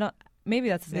 Maybe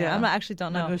that's his name. Yeah. I actually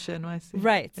don't know. Manusha NYC.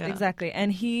 Right, yeah. Exactly.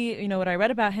 And he, what I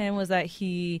read about him was that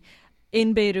he,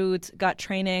 in Beirut, got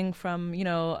training from,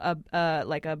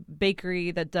 like a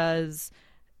bakery that does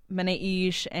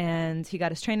menaish, and he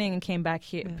got his training and came back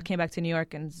to New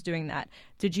York and is doing that.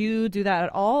 Did you do that at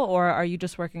all, or are you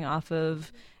just working off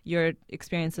of your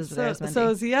experiences with Arizmendi?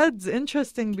 So Ziad's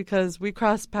interesting because we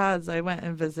crossed paths. I went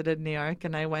and visited New York,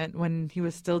 and I went when he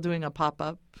was still doing a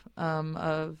pop-up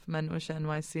of Manusha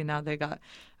NYC. Now they got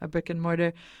a brick and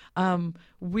mortar.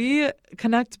 We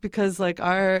connect because like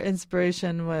our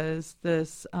inspiration was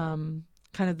this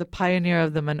kind of the pioneer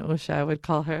of the manusha, I would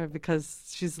call her, because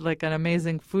she's like an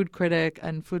amazing food critic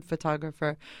and food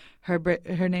photographer.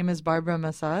 Her name is Barbara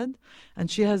Masad, and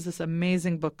she has this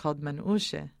amazing book called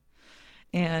Manusha.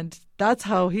 And that's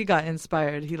how he got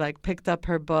inspired. He like picked up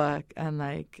her book and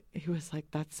like he was like,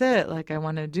 that's it. Like I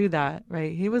want to do that,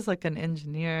 right? He was like an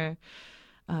engineer,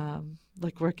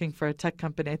 like working for a tech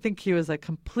company. I think he was like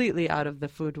completely out of the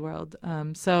food world.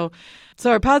 So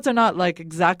our paths are not like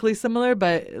exactly similar,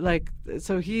 but like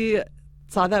so he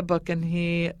saw that book and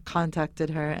he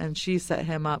contacted her and she set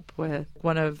him up with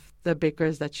one of the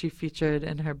bakers that she featured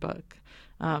in her book.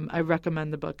 I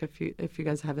recommend the book if you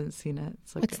guys haven't seen it.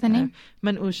 It's like, what's the name?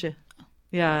 Manusha.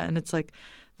 Yeah, and it's like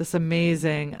this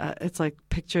amazing, it's like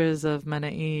pictures of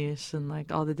manaish and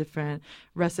like all the different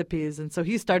recipes. And so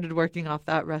he started working off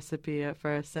that recipe at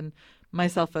first, and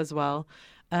myself as well.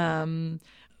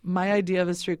 My idea of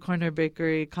a street corner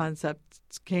bakery concept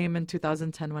came in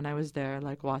 2010 when I was there,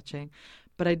 like watching.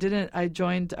 But I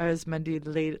joined Arizmendi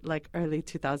late, like early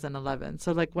 2011.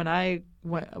 So like when I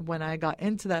got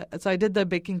into that, so I did the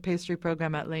baking pastry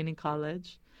program at Laney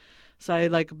College. So I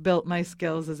like built my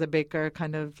skills as a baker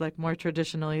kind of like more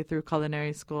traditionally through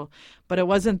culinary school. But it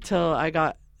wasn't till I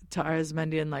got to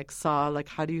Arizmendi and like saw like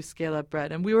how do you scale up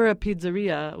bread. And we were a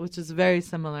pizzeria, which is very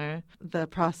similar. The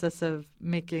process of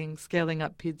scaling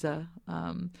up pizza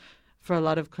for a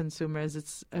lot of consumers,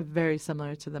 it's very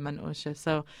similar to the manusha.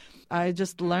 So I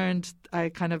just I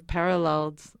kind of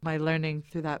paralleled my learning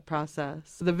through that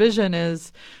process. The vision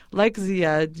is, like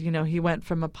Ziad, he went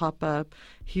from a pop-up,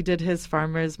 he did his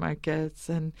farmers markets,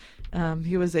 and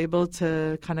he was able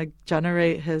to kind of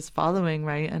generate his following,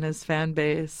 right, and his fan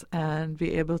base, and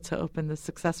be able to open the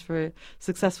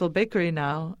successful bakery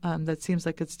now that seems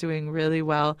like it's doing really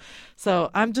well.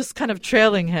 So I'm just kind of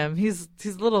trailing him. He's a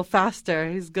little faster.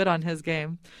 He's good on his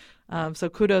game. So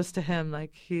kudos to him.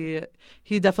 Like he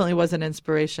definitely was an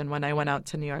inspiration when I went out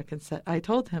to New York and I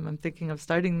told him I'm thinking of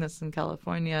starting this in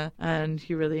California, and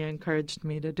he really encouraged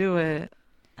me to do it.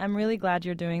 I'm really glad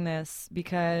you're doing this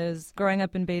because growing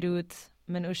up in Beirut,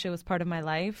 manusha was part of my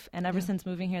life. And ever since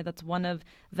moving here,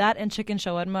 that and chicken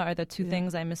shawarma are the two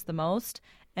things I miss the most.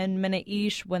 And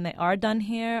menaish, when they are done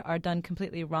here, are done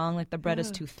completely wrong. Like the bread is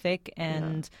too thick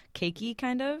and cakey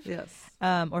kind of. Yes.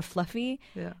 Or fluffy.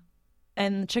 Yeah.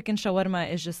 And chicken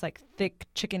shawarma is just like thick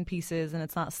chicken pieces and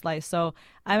it's not sliced. So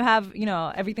I have,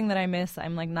 everything that I miss,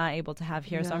 I'm like not able to have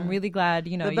here. Yeah. So I'm really glad,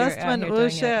 the best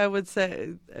manusha, I would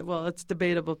say, well, it's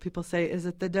debatable. People say, is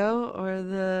it the dough or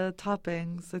the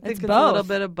toppings? I think it's both. A little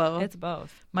bit of both. It's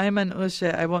both. My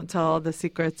manusha, I won't tell all the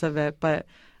secrets of it, but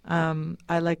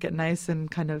I like it nice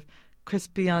and kind of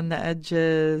crispy on the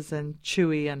edges and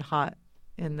chewy and hot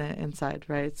in the inside,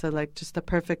 right? So like just the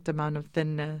perfect amount of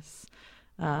thinness.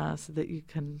 So that you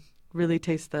can really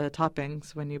taste the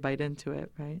toppings when you bite into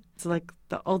it, right? It's like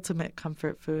the ultimate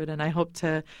comfort food, and I hope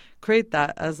to create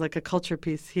that as like a culture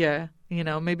piece here.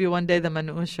 Maybe one day the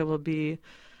manusha will be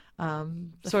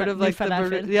sort of like the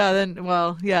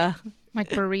falafel. Like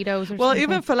burritos or Well, something.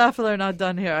 even falafel are not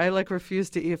done here. I refuse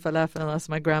to eat falafel unless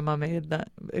my grandma made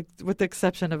that, with the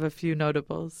exception of a few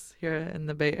notables here in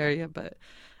the Bay Area. But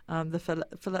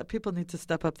the people need to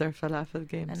step up their falafel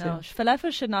game I too. know.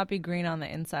 Falafel should not be green on the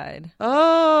inside.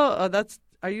 Oh,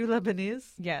 are you Lebanese?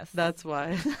 Yes. That's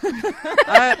why.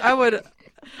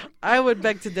 I would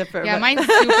beg to differ. Yeah, but mine's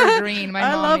super green. My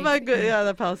I mom love makes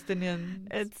the Palestinian.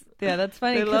 That's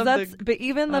funny They love because the- but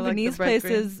even I like the Lebanese bright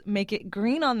places make it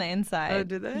green on the inside. Oh,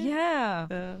 do they? Yeah.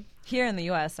 Yeah. Here in the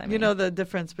U.S., I mean. You know the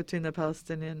difference between the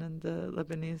Palestinian and the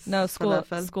Lebanese? No,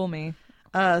 falafel? school me.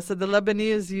 So the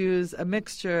Lebanese use a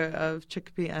mixture of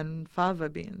chickpea and fava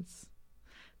beans.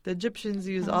 The Egyptians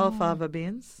use all fava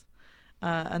beans,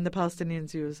 and the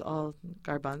Palestinians use all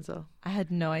garbanzo. I had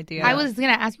no idea. I was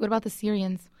going to ask you, what about the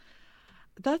Syrians?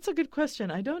 That's a good question.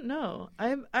 I don't know.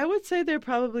 I would say they're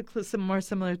probably more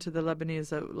similar to the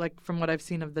Lebanese, like from what I've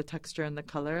seen of the texture and the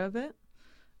color of it.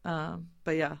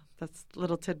 But yeah, that's a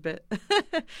little tidbit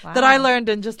that I learned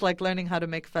in just like learning how to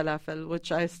make falafel,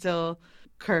 which I still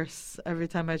curse every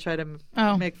time I try to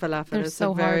make falafel. They're It's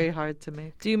so very hard to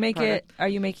make. Do you make product. it? Are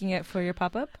you making it for your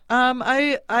pop-up?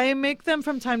 I make them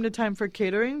from time to time for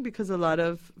catering because a lot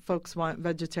of folks want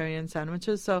vegetarian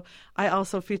sandwiches. So I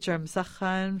also feature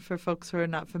msakhan for folks who are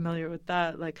not familiar with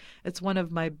that. Like, it's one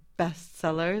of my best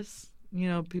sellers. You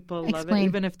know, people love it,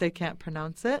 even if they can't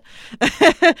pronounce it.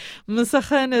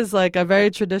 Msakhan is like a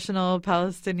very traditional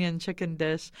Palestinian chicken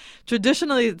dish.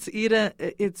 Traditionally,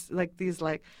 it's like these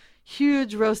like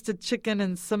huge roasted chicken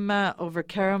and sumat over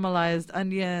caramelized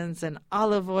onions and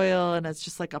olive oil, and it's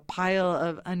just like a pile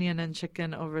of onion and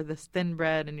chicken over this thin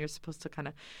bread, and you're supposed to kind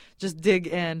of just dig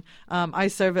in. I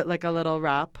serve it like a little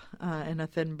wrap in a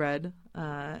thin bread,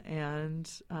 and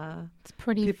it's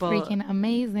pretty freaking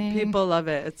amazing. People love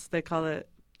it. They call it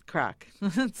crack.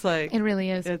 It's like it really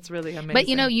is. It's really amazing. But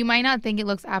you might not think it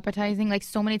looks appetizing. Like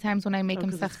so many times when I make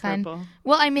msakhan,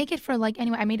 well, I make it for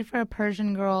I made it for a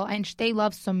Persian girl, and they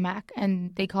love sumac,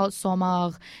 and they call it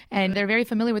somag, and they're very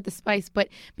familiar with the spice. But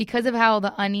because of how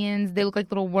the onions, they look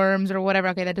like little worms or whatever.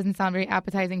 Okay, that doesn't sound very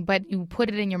appetizing. But you put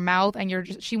it in your mouth,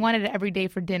 and she wanted it every day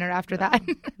for dinner after that.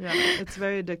 Yeah, it's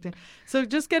very addicting. So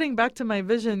just getting back to my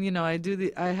vision, I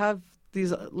have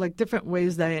these like different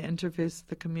ways that I interface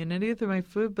the community through my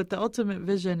food, but the ultimate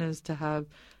vision is to have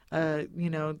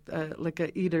like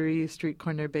a eatery, street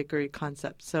corner bakery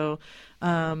concept. So,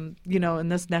 in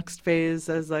this next phase,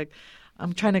 as like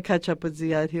I'm trying to catch up with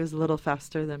Ziad. He was a little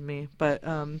faster than me, but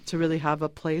to really have a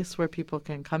place where people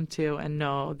can come to and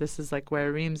know this is like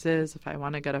where Reem's is. If I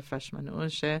want to get a fresh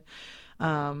manouche,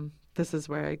 this is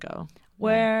where I go.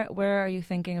 Where are you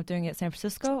thinking of doing it? San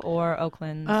Francisco or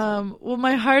Oakland? Well,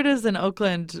 my heart is in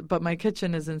Oakland, but my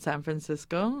kitchen is in San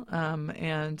Francisco,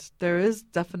 and there is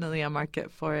definitely a market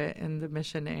for it in the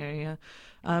Mission area.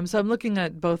 So I'm looking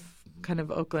at both kind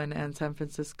of Oakland and San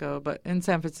Francisco, but in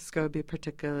San Francisco it would be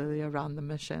particularly around the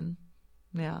Mission.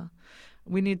 Yeah.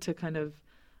 We need to kind of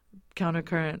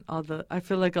countercurrent I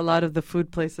feel like a lot of the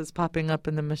food places popping up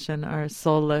in the Mission are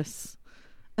soulless.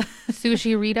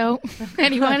 Sushi Rito?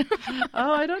 Anyone?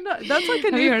 Oh, I don't know. That's like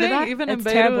a new thing. Even it's in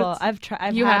Beirut. terrible. I've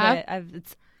had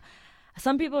it.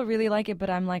 Some people really like it, but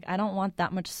I'm like, I don't want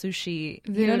that much sushi.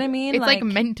 Dude, you know what I mean? It's like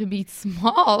meant to be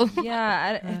small.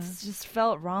 Yeah, it's just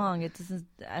felt wrong. It doesn't.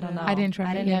 I don't know. I didn't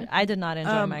try it yet. I did not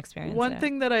enjoy my experience. One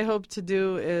thing that I hope to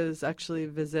do is actually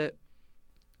visit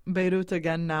Beirut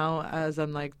again now, as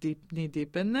I'm like knee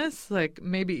deep in this. Like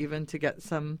maybe even to get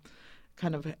some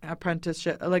kind of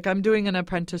apprenticeship. Like I'm doing an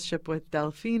apprenticeship with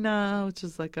Delfina, which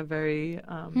is like a very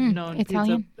known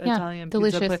Italian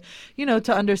delicious pizza place.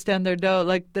 To understand their dough.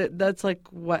 Like that's like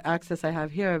what access I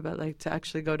have here, but like to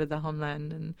actually go to the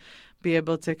homeland and be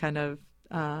able to kind of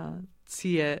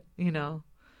see it,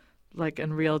 like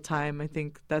in real time. I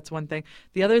think that's one thing.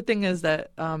 The other thing is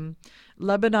that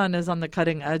Lebanon is on the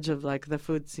cutting edge of like the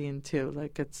food scene too.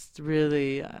 Like it's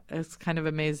really, it's kind of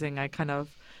amazing.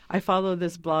 I follow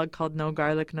this blog called No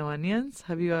Garlic, No Onions.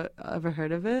 Have you ever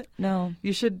heard of it? No.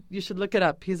 You should look it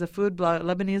up. He's a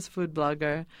Lebanese food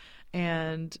blogger,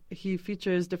 and he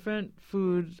features different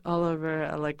food all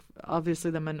over. Like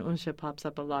obviously the manouche pops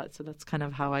up a lot, so that's kind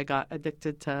of how I got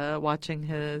addicted to watching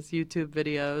his YouTube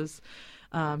videos.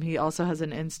 He also has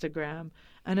an Instagram,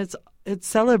 and it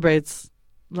celebrates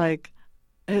like.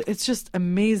 It's just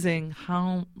amazing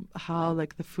how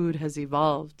like the food has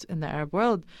evolved in the Arab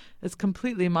world. It's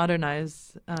completely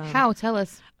modernized. How? Tell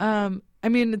us. I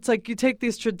mean, it's like you take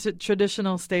these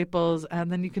traditional staples and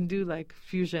then you can do like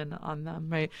fusion on them,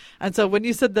 right? And so when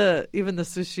you said even the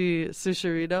sushi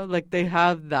Rito, like they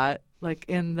have that like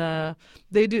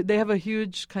they have a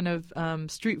huge kind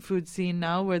of street food scene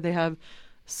now where they have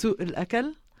Souk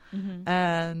al-Akal.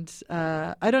 And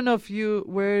I don't know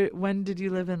when did you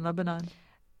live in Lebanon?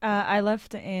 I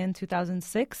left in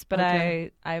 2006, but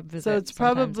Okay. I visit. So it's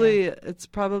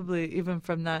probably even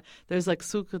from that. There's like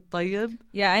Souk al-Tayyib.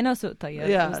 Yeah, I know Souk Tayyib.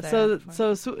 Yeah,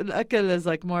 so Souk al-Akal is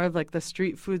like more of like the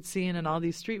street food scene and all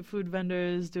these street food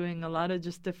vendors doing a lot of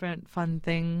just different fun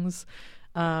things.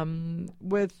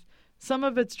 With some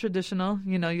of it's traditional,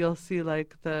 you'll see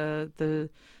like the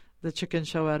chicken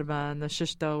shawarma and the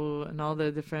shish taouk and all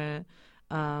the different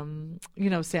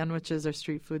sandwiches or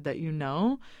street food that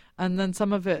and then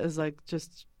some of it is like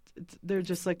they're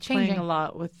just like Changing. playing a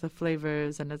lot with the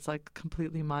flavors, and it's like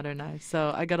completely modernized.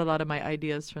 So I got a lot of my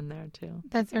ideas from there too.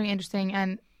 That's very interesting,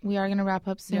 and we are going to wrap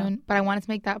up soon, but I wanted to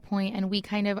make that point, and we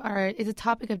kind of it's a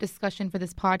topic of discussion for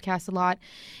this podcast a lot,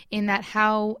 in that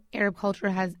how Arab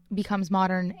culture becomes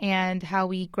modern and how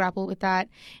we grapple with that,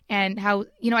 and how,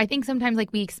 I think sometimes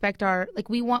like we expect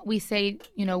we say,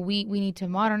 we need to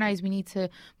modernize, we need to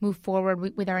move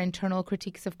forward with our internal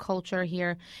critiques of culture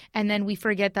here, and then we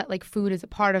forget that like food is a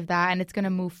part of that, and it's going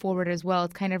to move forward as well.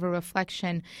 It's kind of a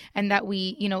reflection, and that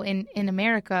we, in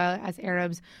America as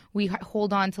Arabs, we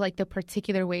hold on to like the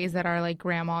particular ways that our like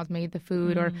grandmas made the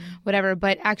food or whatever,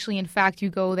 but actually in fact you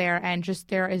go there and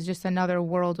there is just another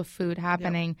world of food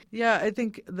happening. Yeah, I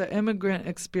think the immigrant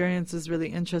experience is really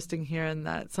interesting here, in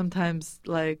that sometimes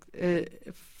like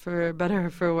for better or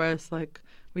for worse, like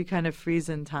we kind of freeze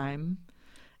in time.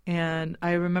 And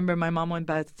I remember my mom went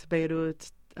back to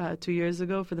Beirut 2 years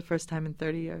ago for the first time in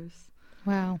 30 years.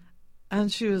 Wow. And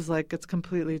she was like, it's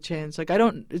completely changed. Like,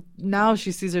 now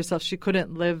she sees herself, she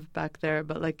couldn't live back there,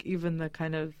 but like even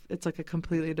it's like a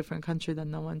completely different country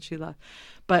than the one she left.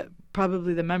 But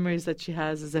probably the memories that she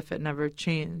has as if it never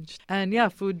changed. And yeah,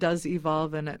 food does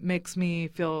evolve, and it makes me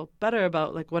feel better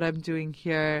about like what I'm doing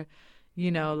here.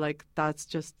 Like that's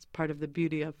just part of the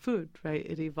beauty of food, right?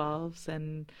 It evolves,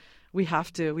 and we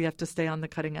have to stay on the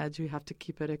cutting edge. We have to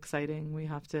keep it exciting. We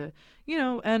have to,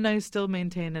 and I still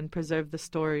maintain and preserve the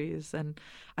stories. And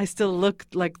I still look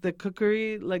like the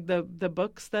cookery, like the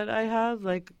books that I have,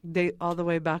 like date all the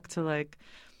way back to like,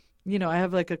 I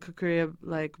have like a cookery of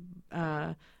like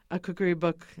a cookery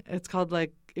book. It's called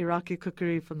like Iraqi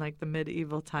cookery from like the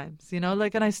medieval times,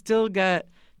 like, and I still get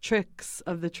tricks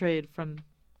of the trade from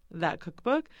that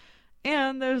cookbook.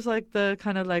 And there's like the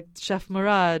kind of like Chef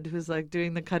Murad, who's like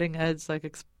doing the cutting edge,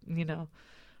 like,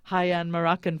 high-end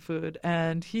Moroccan food.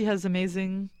 And he has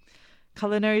amazing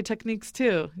culinary techniques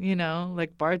too,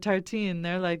 like bar tartine.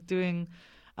 They're like doing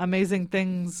amazing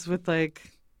things with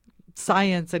like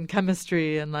science and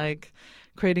chemistry and like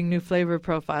creating new flavor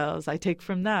profiles. I take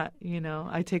from that,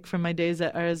 I take from my days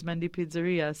at Arizmendi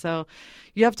Pizzeria. So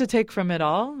you have to take from it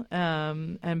all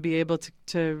and be able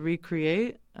to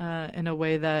recreate in a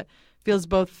way that feels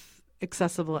both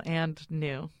accessible and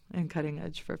new and cutting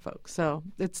edge for folks. So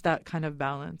it's that kind of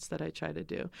balance that I try to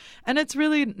do. And it's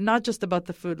really not just about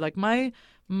the food. Like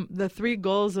the 3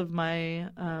 goals of my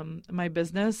my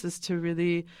business is to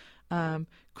really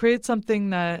create something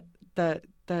that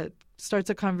starts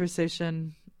a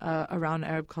conversation around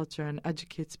Arab culture and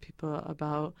educates people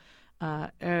about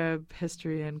Arab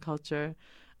history and culture.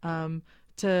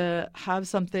 To have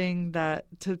something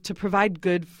to provide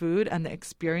good food and the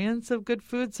experience of good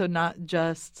food. So not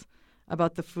just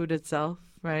about the food itself,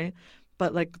 right?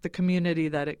 But like the community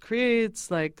that it creates,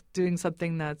 like doing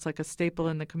something that's like a staple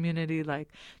in the community, like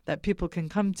that people can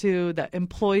come to, that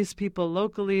employs people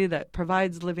locally, that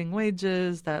provides living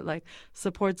wages, that like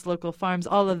supports local farms,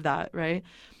 all of that, right?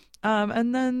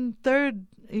 And then third,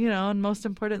 and most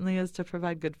importantly, is to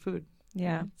provide good food.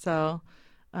 Yeah. Right? So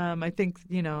I think,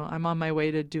 I'm on my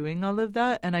way to doing all of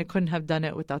that, and I couldn't have done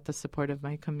it without the support of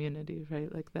my community,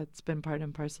 right? Like that's been part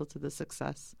and parcel to the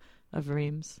success of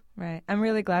Reem's. Right. I'm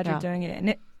really glad you're doing it.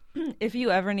 And if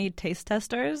you ever need taste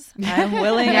testers, I'm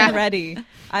willing and ready.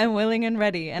 I'm willing and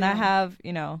ready. And I have,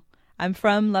 I'm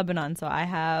from Lebanon, so I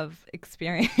have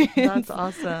experience. That's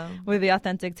awesome. With the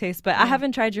authentic taste. But I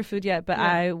haven't tried your food yet, but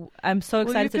I'm so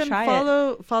excited to try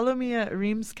it. Follow me at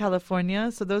Reem's California.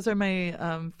 So those are my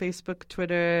Facebook,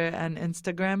 Twitter, and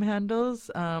Instagram handles.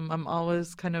 I'm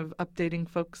always kind of updating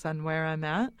folks on where I'm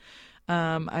at.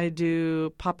 I do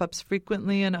pop-ups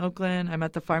frequently in Oakland. I'm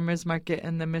at the Farmers Market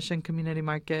and the Mission Community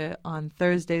Market on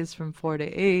Thursdays from 4 to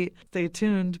 8. Stay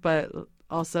tuned, but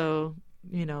also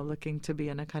looking to be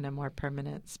in a kind of more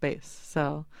permanent space.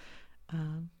 So,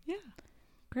 yeah.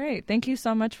 Great. Thank you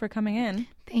so much for coming in.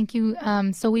 Thank you.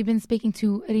 So we've been speaking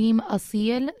to Reem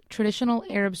Assil, traditional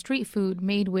Arab street food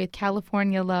made with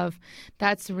California love.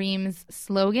 That's Reem's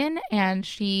slogan, and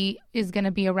she is going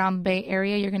to be around the Bay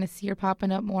Area. You're going to see her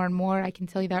popping up more and more. I can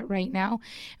tell you that right now.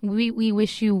 We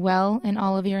wish you well in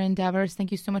all of your endeavors.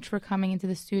 Thank you so much for coming into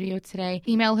the studio today.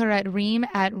 Email her at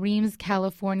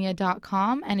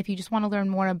reem@reemscalifornia.com. And if you just want to learn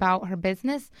more about her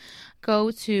business,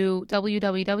 go to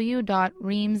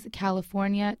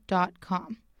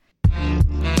www.reemscalifornia.com.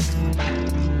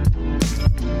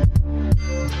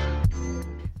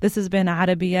 This has been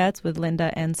Arabiyat with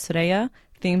Linda and Suraya.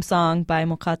 Theme song by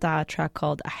Muqata'a, track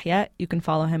called Ahyat. You can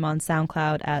follow him on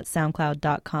SoundCloud at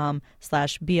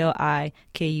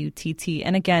soundcloud.com/BOIKUTT.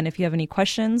 And again, if you have any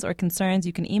questions or concerns,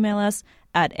 you can email us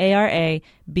at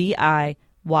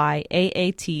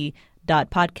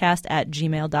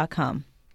arabiyat.podcast@gmail.com.